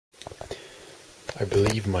I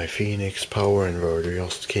believe my Phoenix power inverter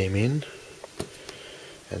just came in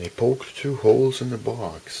and it poked 2 holes in the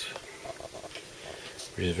box,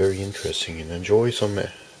 which is very interesting. And enjoy some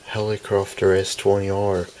Helicopter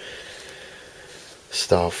S20R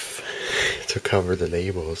stuff to cover the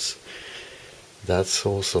labels. That's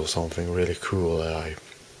also something really cool that I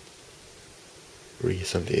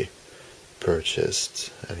recently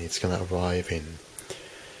purchased, and it's gonna arrive in,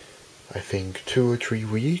 I think, 2 or 3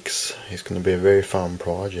 weeks. It's gonna be a very fun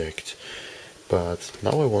project. But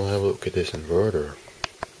now I want to have a look at this inverter.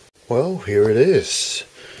 Well, here it is.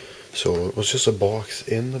 So it was just a box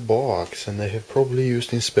in the box, and they have probably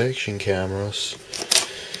used inspection cameras,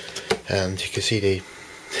 and you can see they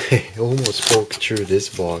almost poked through this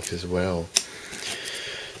box as well.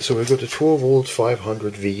 So we've got a 12 volt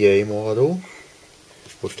 500 VA model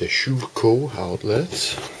with the Shuko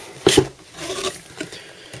outlet.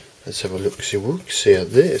 Let's have a look-see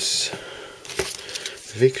at this.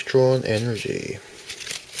 Victron Energy.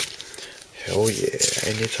 Hell yeah,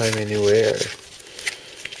 anytime, anywhere.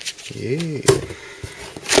 Yeah.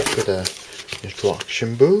 Got a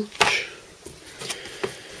instruction book.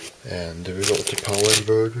 And we got the power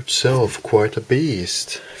inverter itself, quite a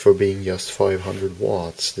beast for being just 500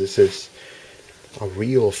 watts. This is a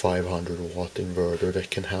real 500 watt inverter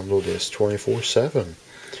that can handle this 24/7.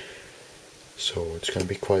 So it's going to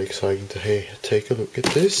be quite exciting to take a look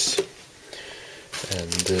at this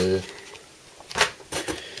and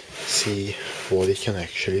see what it can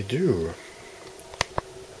actually do.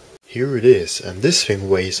 Here it is, and this thing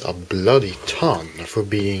weighs a bloody ton for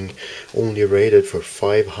being only rated for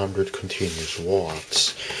 500 continuous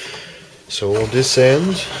watts. So on this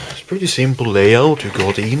end, it's pretty simple layout. You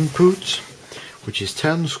got the input, which is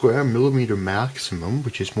 10 square millimeter maximum,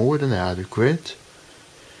 which is more than adequate.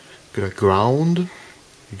 You got a ground,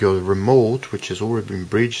 you got a remote, which has already been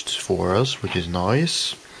bridged for us, which is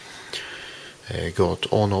nice. Got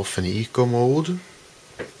on, off and eco mode.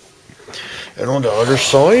 And on the other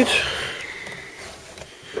side,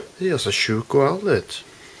 there's a Shuko outlet,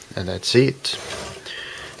 and that's it.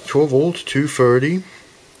 12 volt 230.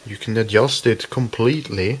 You can adjust it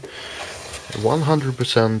completely,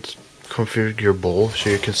 100% configurable, so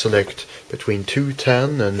you can select between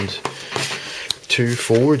 210 and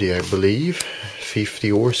 240, I believe,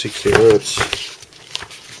 50 or 60 hertz.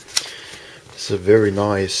 It's a very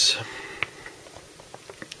nice.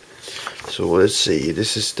 So let's see,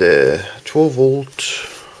 this is the 12 volt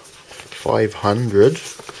 500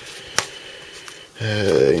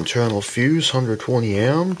 internal fuse, 120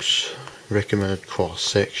 amps, recommended cross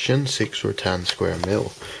section 6 or 10 square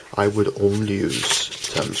mil. I would only use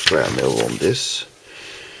 10 square mil on this.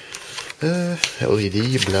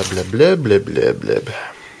 LED, blah blah blah blah blah blah.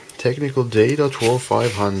 Technical data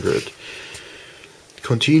 12500.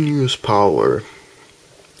 Continuous power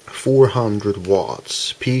 400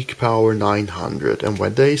 watts, peak power 900, and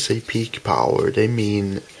when they say peak power they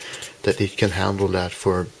mean that it can handle that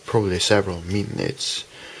for probably several minutes.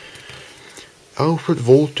 Output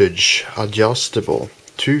voltage adjustable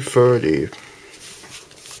 230.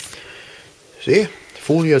 See,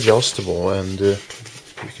 fully adjustable, and you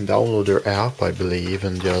can download their app, I believe,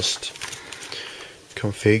 and just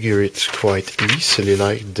configure it quite easily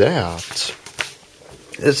like that.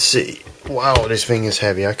 Let's see. Wow, this thing is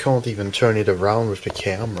heavy. I can't even turn it around with the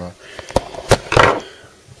camera.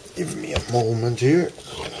 Give me a moment here.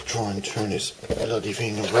 I'm gonna try and turn this bloody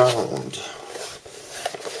thing around.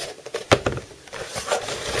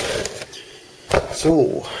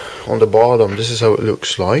 So, on the bottom, this is how it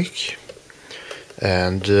looks like.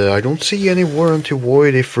 And I don't see any warranty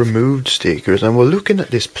void if removed stickers. And we're looking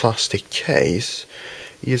at this plastic case.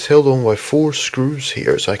 It is held on by 4 screws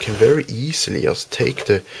here, so I can very easily just take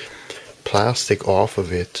the plastic off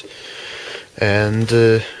of it. And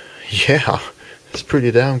yeah, it's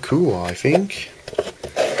pretty damn cool, I think.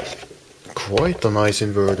 Quite a nice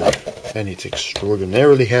inverter, and it's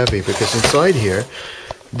extraordinarily heavy, because inside here,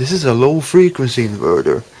 this is a low frequency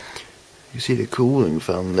inverter. You see the cooling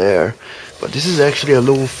fan there, but this is actually a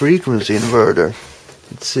low frequency inverter.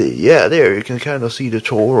 Let's see, yeah, there you can kind of see the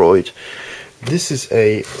toroid. This is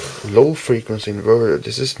a low frequency inverter.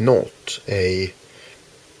 This is not a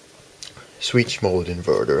switch mode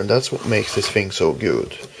inverter, and that's what makes this thing so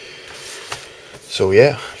good. So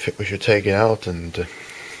yeah, I think we should take it out and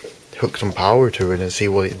hook some power to it and see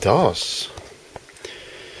what it does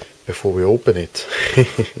before we open it.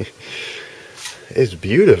 It's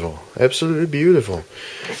beautiful, absolutely beautiful,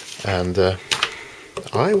 and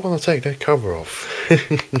I want to take that cover off.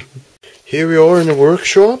 Here we are in the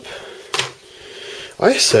workshop.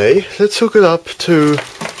 I say, let's hook it up to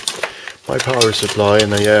my power supply,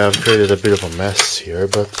 and yeah, I've created a bit of a mess here,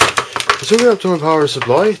 but let's hook it up to my power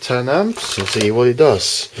supply, 10 amps, and see what it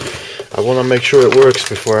does. I want to make sure it works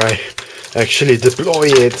before I actually deploy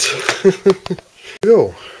it. Here we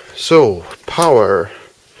go. So, power.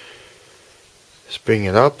 Let's bring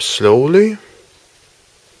it up slowly.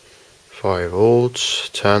 5 volts,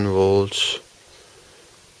 10 volts,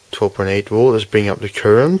 12.8 volts. Let's bring up the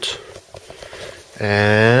current.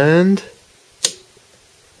 And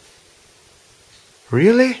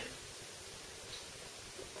really?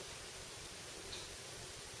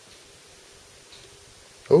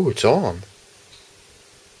 Oh, it's on.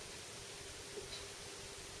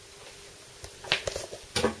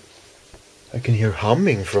 I can hear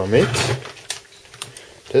humming from it.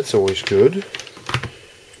 That's always good.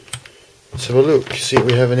 Let's have a look, see if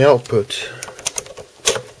we have any output.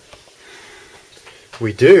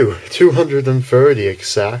 We do, 230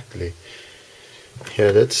 exactly.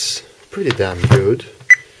 Yeah, that's pretty damn good.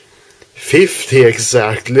 50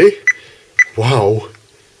 exactly. Wow,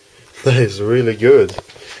 that is really good.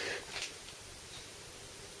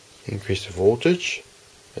 Increase the voltage,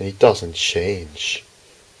 and it doesn't change.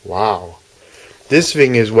 Wow, this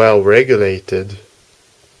thing is well regulated.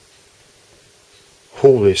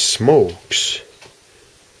 Holy smokes,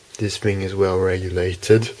 this thing is well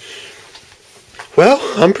regulated. Well,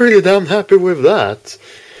 I'm pretty damn happy with that.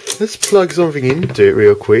 Let's plug something into it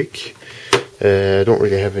real quick. I don't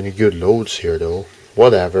really have any good loads here though.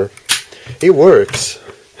 Whatever. It works.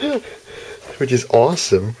 Which is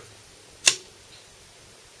awesome.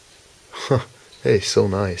 Huh, that is so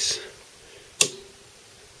nice.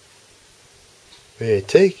 Wait,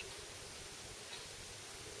 take.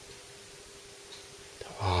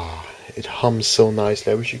 Ah, it hums so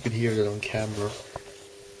nicely. I wish you could hear that on camera.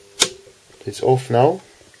 It's off now.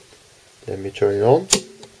 Let me turn it on.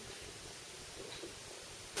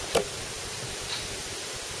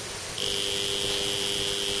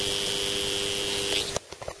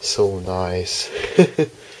 So nice.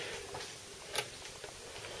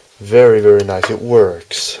 Very, very nice. It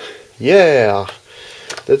works. Yeah.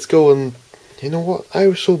 Let's go and... You know what?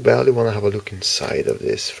 I so badly want to have a look inside of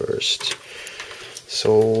this first.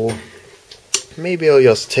 So... Maybe I'll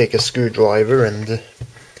just take a screwdriver and...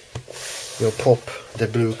 We'll pop the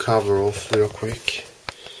blue cover off real quick.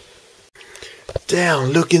 Damn,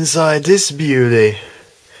 look inside this beauty.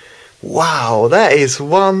 Wow, that is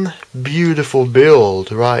one beautiful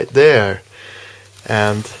build right there.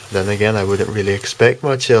 And then again, I wouldn't really expect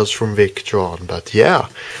much else from Victron, but yeah.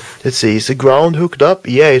 Let's see, is the ground hooked up?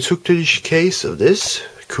 Yeah, it's hooked to the case of this.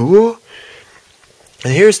 Cool.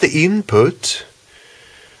 And here's the input.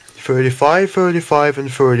 35, 35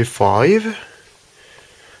 and 35.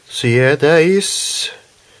 So yeah, that is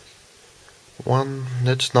one,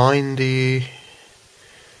 that's 90,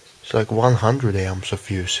 it's like 100 amps of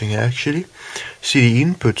fusing actually. See, the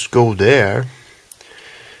inputs go there,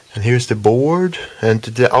 and here's the board, and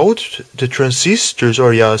the transistors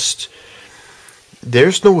are just,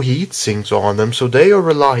 there's no heat sinks on them, so they are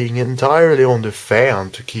relying entirely on the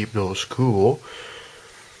fan to keep those cool.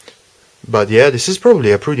 But yeah, this is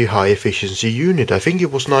probably a pretty high efficiency unit. I think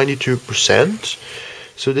it was 92%.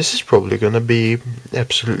 So this is probably gonna be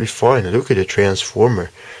absolutely fine. Look at the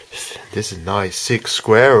transformer. This is nice, 6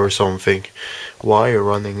 square or something. Wire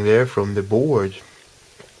running there from the board.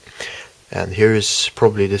 And here is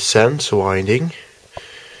probably the sense winding.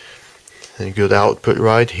 And good output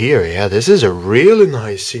right here. Yeah, this is a really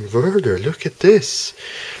nice inverter. Look at this.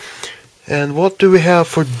 And what do we have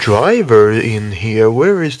for driver in here?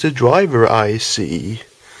 Where is the driver IC?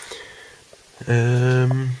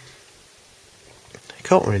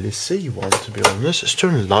 Can't really see one, to be honest. Let's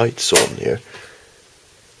turn the lights on here.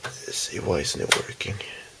 Let's see, why isn't it working?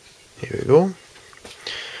 Here we go.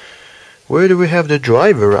 Where do we have the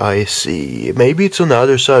driver IC? Maybe it's on the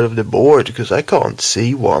other side of the board, because I can't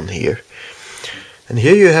see one here. And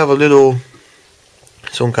here you have a little,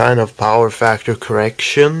 some kind of power factor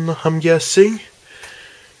correction, I'm guessing.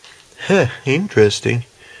 Huh, interesting.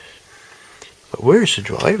 But where's the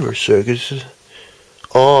driver circuit?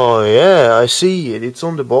 Oh yeah, I see it. It's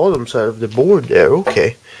on the bottom side of the board there.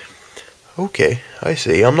 Okay. Okay, I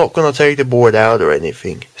see. I'm not gonna take the board out or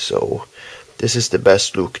anything. So, this is the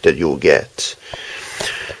best look that you'll get.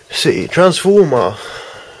 See, transformer.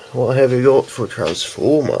 What have we got for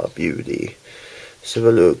transformer beauty? Let's have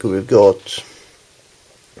a look. We've got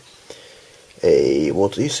a,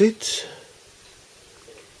 what is it?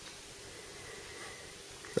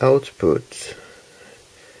 Output.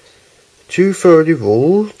 230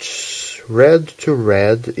 volts, red to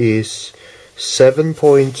red is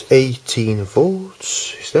 7.18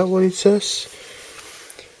 volts, is that what it says?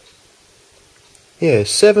 Yeah,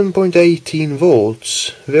 7.18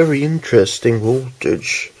 volts. Very interesting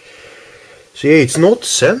voltage. So yeah, it's not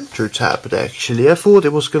center tapped actually. I thought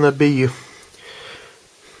it was gonna be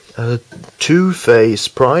a two-phase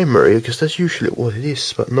primary, because that's usually what it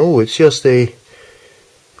is, but no, it's just an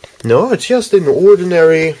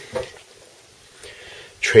ordinary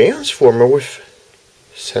transformer with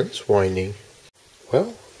sense winding.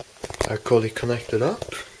 Well, I got it connected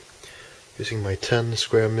up using my 10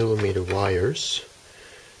 square millimeter wires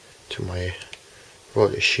to my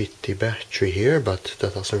rather shitty battery here, but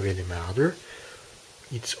that doesn't really matter.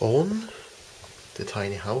 It's on, the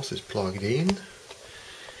tiny house is plugged in,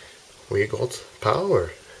 we got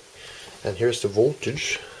power, and here's the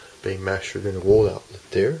voltage being measured in the wall outlet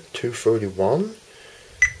there, 231,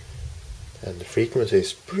 and the frequency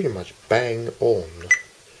is pretty much bang on.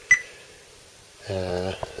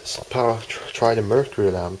 Try the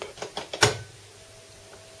mercury lamp.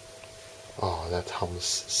 Oh, that hums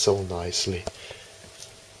so nicely.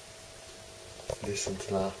 Listen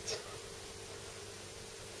to that.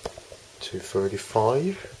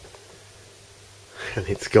 235, and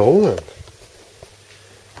it's going.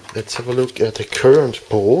 Let's have a look at the current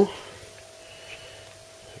pole.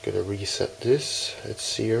 I'm gonna reset this at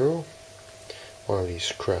 0. One of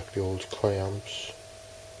these crappy old clamps.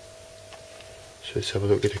 So let's have a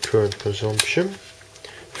look at the current consumption.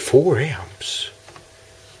 4 amps.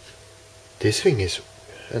 This thing is,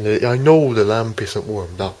 and I know the lamp isn't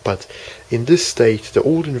warmed up, but in this state the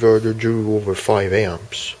old inverter drew over 5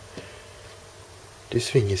 amps. This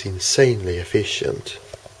thing is insanely efficient.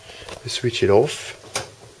 Let's switch it off.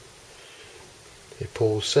 It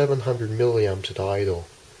pulls 700 milliamps at idle.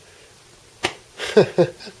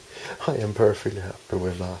 I am perfectly happy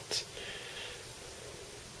with that.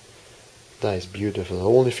 That is beautiful. The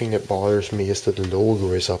only thing that bothers me is that the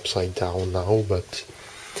logo is upside down now, but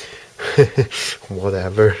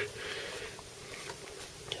whatever.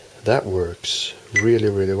 That works really,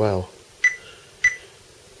 really well.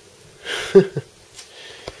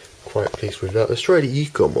 Quite pleased with that. Let's try the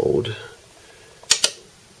eco mode.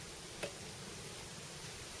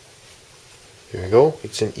 Here we go,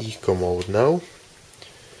 it's in eco mode now.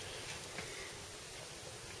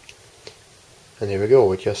 And here we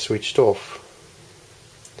go, it just switched off.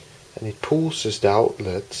 And it pulses the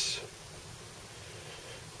outlets,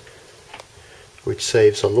 which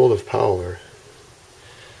saves a lot of power.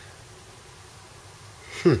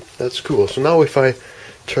 That's cool. So now if I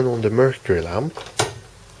turn on the mercury lamp,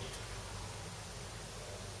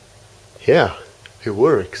 yeah, it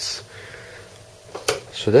works.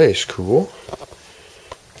 So that is cool.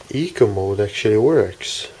 Eco mode actually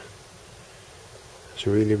works. It's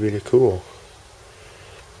really, really cool.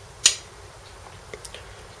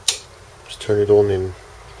 Just turn it on in.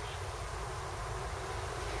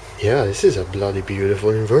 Yeah, this is a bloody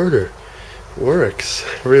beautiful inverter. Works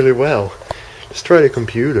really well. Let's try the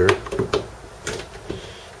computer.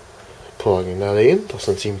 Plugging that in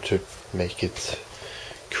doesn't seem to make it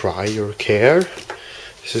cry or care.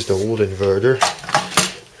 This is the old inverter.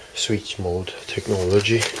 Switch mode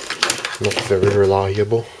technology. Not very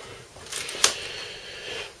reliable.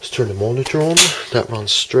 Let's turn the monitor on. That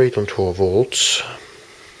runs straight on 12 volts.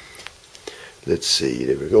 Let's see,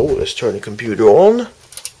 there we go. Let's turn the computer on.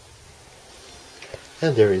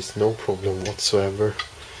 And there is no problem whatsoever.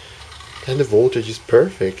 And the voltage is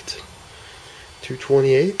perfect.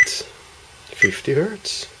 228, 50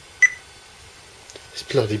 Hertz. It's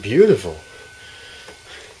bloody beautiful.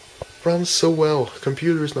 Runs so well.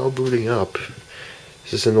 Computer is now booting up.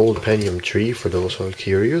 This is an old Pentium 3 for those who are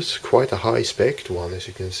curious. Quite a high spec one, as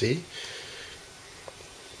you can see.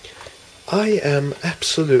 I am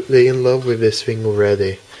absolutely in love with this thing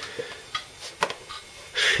already.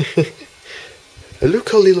 Look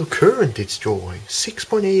how little current it's drawing.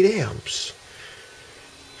 6.8 amps.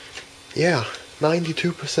 Yeah,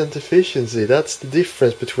 92% efficiency. That's the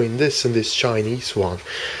difference between this and this Chinese one.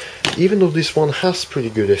 Even though this one has pretty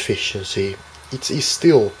good efficiency, it is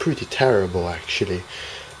still pretty terrible actually,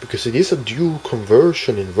 because it is a dual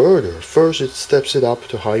conversion inverter. First it steps it up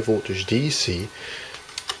to high voltage DC,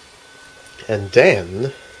 and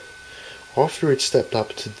then after it's stepped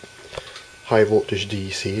up to high voltage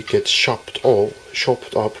DC, it gets chopped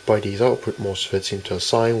up by these output MOSFETs into a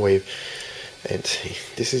sine wave, and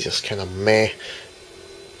this is just kind of meh.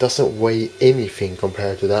 Doesn't weigh anything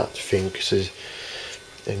compared to that thing.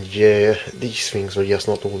 And yeah, these things are just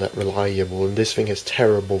not all that reliable, and this thing has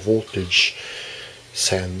terrible voltage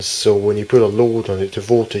sense, so when you put a load on it, the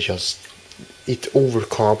voltage it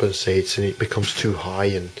overcompensates and it becomes too high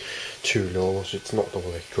and too low, so it's not all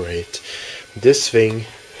that great. This thing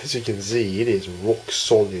As you can see, it is rock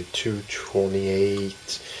solid 228,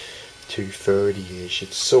 230-ish.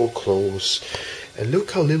 It's so close. And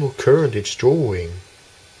look how little current it's drawing.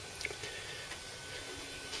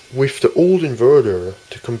 With the old inverter,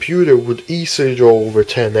 the computer would easily draw over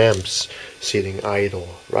 10 amps sitting idle.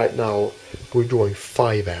 Right now, we're drawing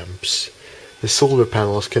 5 amps. The solar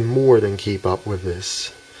panels can more than keep up with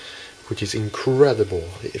this, which is incredible.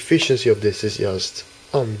 The efficiency of this is just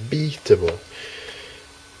unbeatable.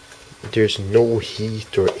 There's no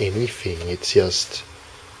heat or anything, it's just...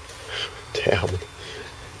 damn,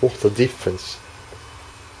 what a difference.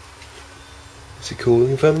 Is the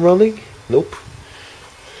cooling fan running? Nope.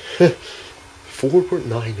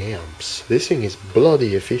 4.9 amps. This thing is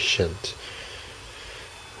bloody efficient.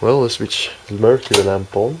 Well, let's switch the mercury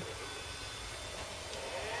lamp on.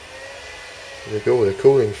 There we go, the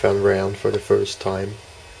cooling fan ran for the first time.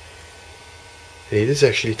 It is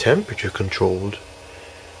actually temperature controlled,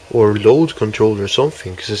 or load controlled or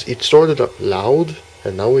something, because it started up loud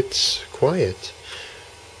and now it's quiet.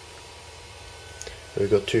 We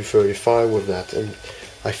got 235 with that, and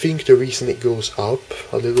I think the reason it goes up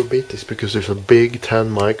a little bit is because there's a big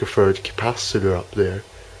 10 microfarad capacitor up there,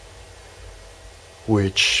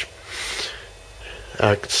 which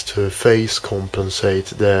acts to phase compensate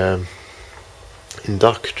the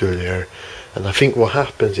inductor there. And I think what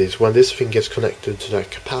happens is when this thing gets connected to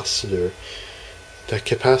that capacitor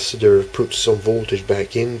puts some voltage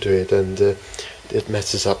back into it, and it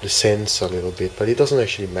messes up the sense a little bit, but it doesn't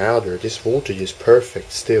actually matter. This voltage is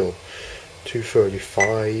perfect still.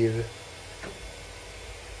 235.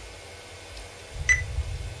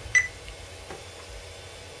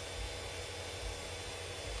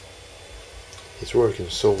 It's working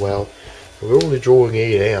so well. We're only drawing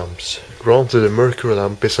 8 amps. Granted, the mercury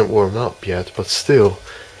lamp isn't warmed up yet, but still.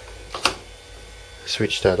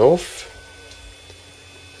 Switch that off,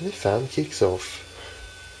 and the fan kicks off.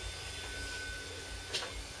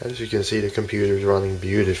 As you can see, the computer is running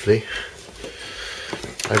beautifully.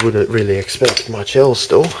 I wouldn't really expect much else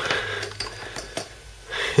though.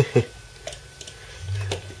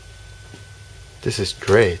 This is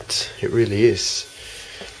great, it really is.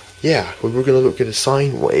 Yeah, well, we're going to look at the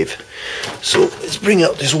sine wave. So let's bring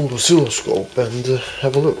out this old oscilloscope and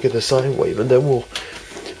have a look at the sine wave, and then we'll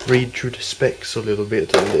read through the specs a little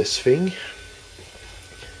bit on this thing.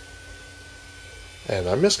 And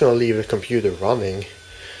I'm just going to leave the computer running.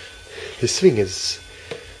 This thing is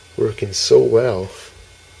working so well.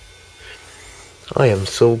 I am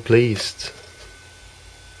so pleased.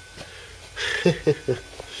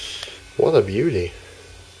 What a beauty.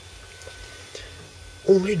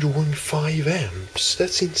 Only drawing 5 amps.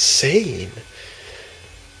 That's insane.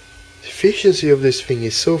 The efficiency of this thing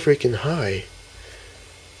is so freaking high.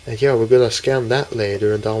 And yeah, we're gonna scan that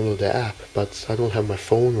later and download the app, but I don't have my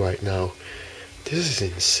phone right now. This is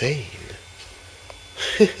insane.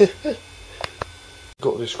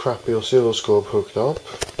 Got this crappy oscilloscope hooked up.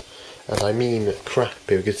 And I mean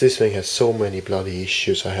crappy, because this thing has so many bloody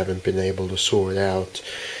issues I haven't been able to sort out.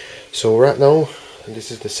 So right now,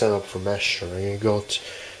 this is the setup for measuring. You got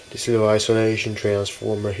this little isolation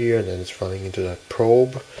transformer here, and then it's running into that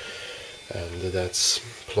probe, and that's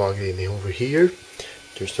plugged in over here.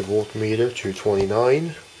 There's the voltmeter,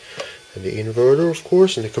 229, and the inverter, of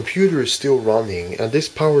course, and the computer is still running, and this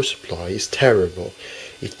power supply is terrible.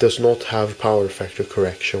 It does not have power factor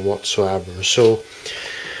correction whatsoever. So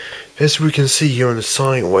as we can see here on the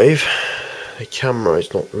sine wave, the camera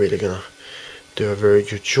is not really gonna do a very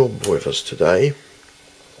good job with us today.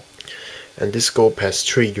 And this scope has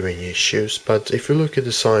triggering issues, but if you look at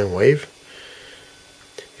the sine wave,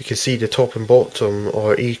 you can see the top and bottom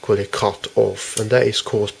are equally cut off, and that is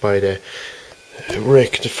caused by the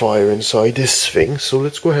rectifier inside this thing. So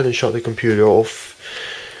let's go ahead and shut the computer off.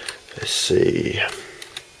 Let's see.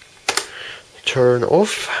 Turn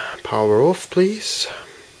off, power off please.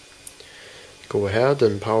 Go ahead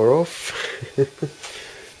and power off.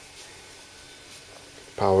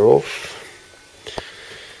 Power off.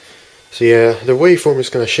 So yeah, the waveform is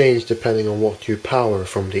going to change depending on what you power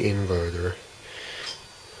from the inverter.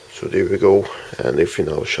 So there we go. And if you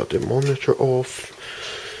now shut the monitor off,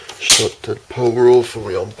 shut the power off, and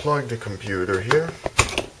we unplug the computer here.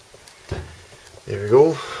 There we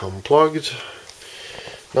go, unplugged.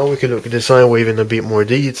 Now we can look at the sine wave in a bit more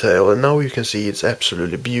detail, and now you can see it's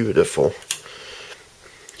absolutely beautiful.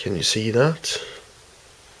 Can you see that?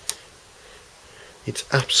 It's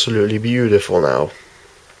absolutely beautiful now.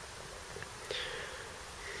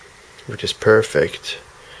 Which is perfect.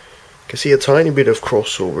 You can see a tiny bit of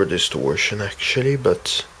crossover distortion actually,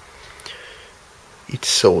 but it's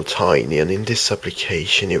so tiny, and in this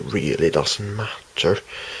application it really doesn't matter.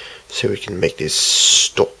 so we can make this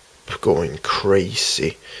stop going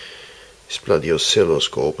crazy. This bloody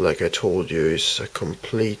oscilloscope, like I told you, is a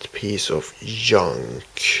complete piece of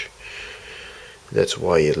junk. That's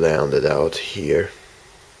why it landed out here.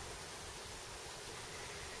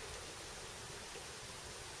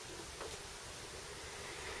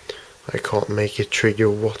 I can't make it trigger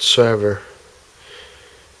whatsoever.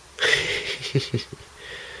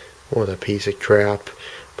 What a piece of crap.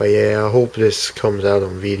 But yeah, I hope this comes out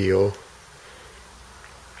on video.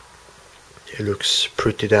 It looks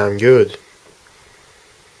pretty damn good.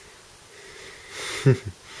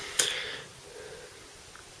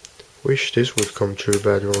 Wish this would come through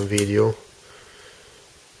better on video.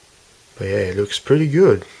 But yeah, it looks pretty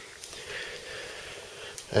good.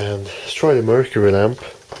 And let's try the mercury lamp.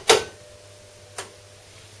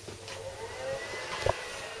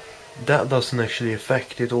 That doesn't actually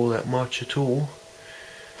affect it all that much at all,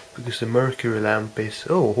 because the mercury lamp is,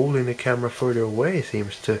 holding the camera further away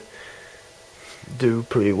seems to do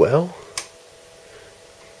pretty well.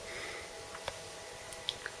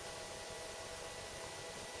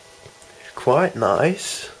 Quite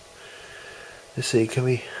nice. Let's see, can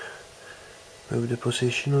we move the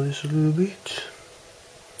position of this a little bit?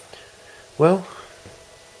 Well,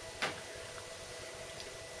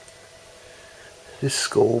 this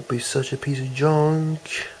scope is such a piece of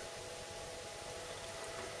junk.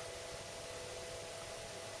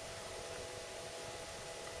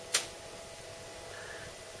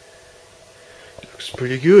 Looks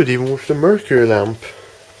pretty good even with the mercury lamp.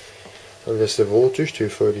 And there's the voltage,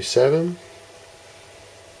 237,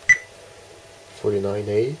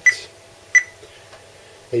 49.8.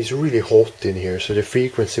 It's really hot in here, so the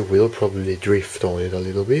frequency will probably drift on it a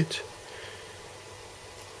little bit.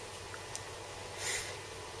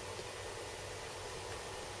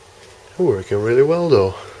 Working really well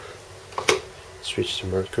though. Switch the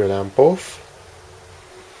mercury lamp off.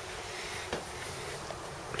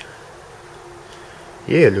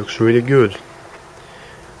 Yeah, it looks really good.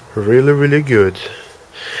 Really good.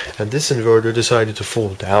 And this inverter decided to fall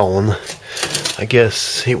down. I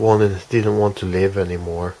guess he didn't want to live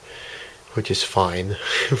anymore, which is fine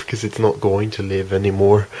because it's not going to live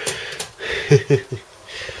anymore.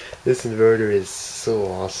 This inverter is so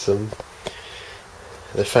awesome.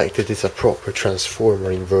 The fact that it's a proper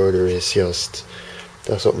transformer inverter is just,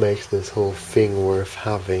 that's what makes this whole thing worth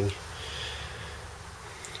having.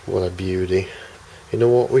 What a beauty. You know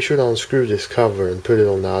what, we should unscrew this cover and put it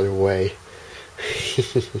on the other way.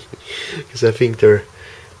 Because I think the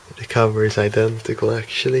cover is identical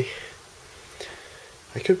actually.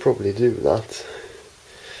 I could probably do that.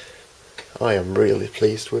 I am really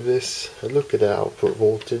pleased with this. And look at the output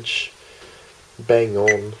voltage. Bang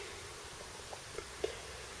on.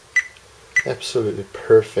 Absolutely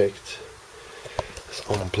perfect. Let's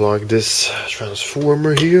unplug this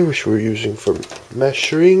transformer here, which we're using for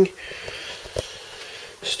measuring.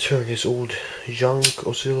 Let's turn this old junk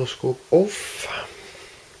oscilloscope off.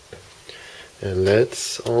 And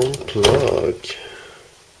let's unplug.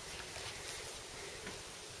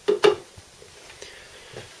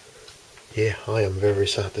 Yeah, I am very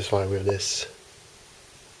satisfied with this.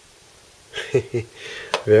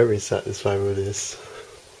 Very satisfied with this.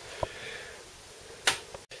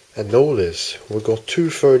 And notice, we got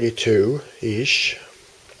 232-ish,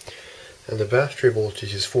 and the battery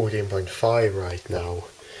voltage is 14.5 right now.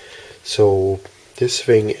 So this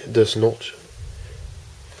thing does not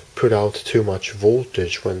put out too much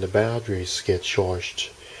voltage when the batteries get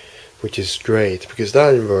charged, which is great, because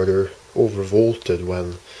that inverter overvolted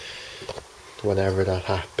whenever that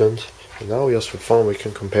happened. And now just for fun we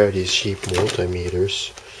can compare these cheap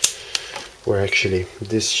multimeters, where actually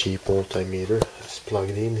this cheap multimeter is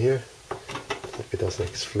plugged in here. Hope it doesn't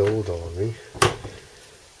explode on me.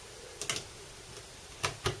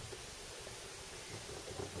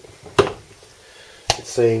 It's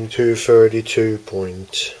saying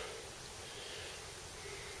 232.9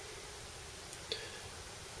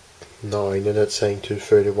 and that's saying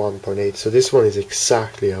 231.8, so this one is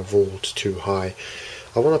exactly a volt too high.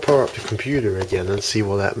 I want to power up the computer again and see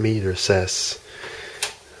what that meter says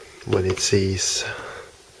when it sees.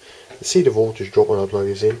 See the voltage drop when I plug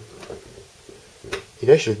this in. It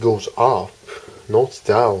actually goes up, not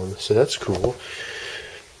down, so that's cool.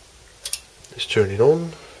 Let's turn it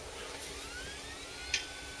on.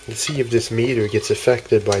 Let's see if this meter gets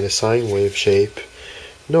affected by the sine wave shape.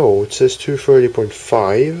 No, it says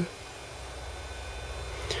 230.5,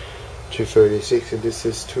 236, and this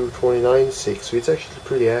is 229.6, so it's actually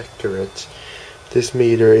pretty accurate. This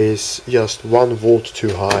meter is just 1 volt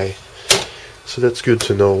too high, so that's good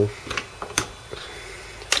to know.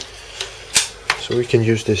 So So we can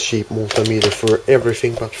use this cheap multimeter for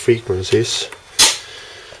everything but frequencies.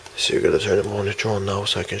 So you're gonna turn the monitor on now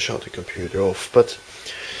so I can shut the computer off. But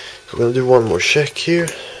we're gonna do one more check here.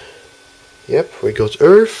 Yep, we got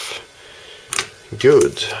earth.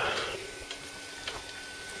 Good.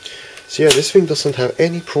 So yeah, this thing doesn't have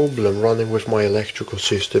any problem running with my electrical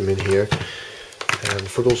system in here. And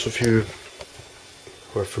for those of you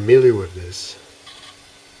who are familiar with this,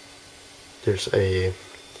 there's a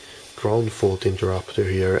ground fault interrupter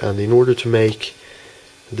here, and in order to make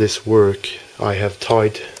this work I have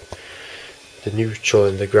tied the neutral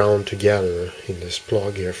and the ground together in this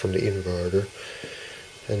plug here from the inverter,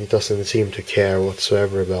 and it doesn't seem to care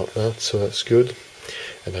whatsoever about that, so that's good.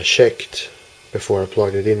 And I checked before I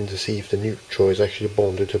plugged it in to see if the neutral is actually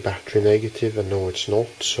bonded to battery negative, and no, it's not,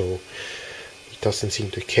 so it doesn't seem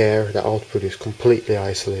to care. The output is completely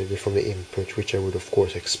isolated from the input, which I would of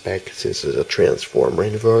course expect since it's a transformer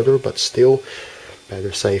inverter, but still,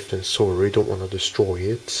 better safe than sorry. Don't want to destroy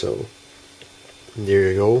it, so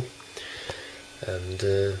there you go.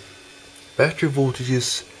 And battery voltage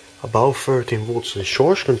is about 13 volts. The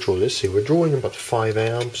charge control, let's see, we're drawing about 5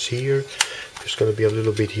 amps here. There's going to be a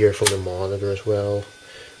little bit here from the monitor as well,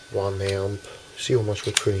 1 amp. See how much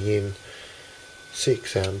we're putting in,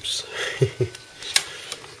 6 amps.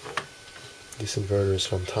 This inverter is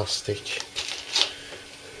fantastic.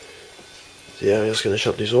 So yeah, I'm just going to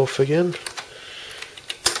shut this off again.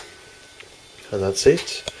 And that's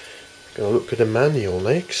it. I'm going to look at the manual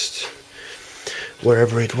next.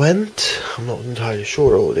 Wherever it went, I'm not entirely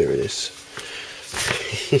sure. Oh, there it is.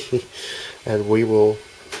 And we will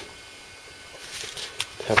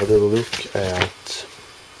have a little look at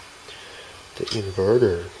the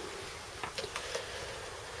inverter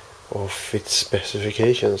of its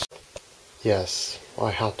specifications. Yes, I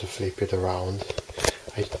had to flip it around.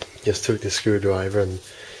 I just took the screwdriver and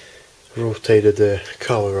rotated the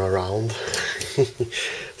cover around,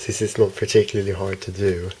 since it's not particularly hard to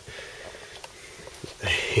do.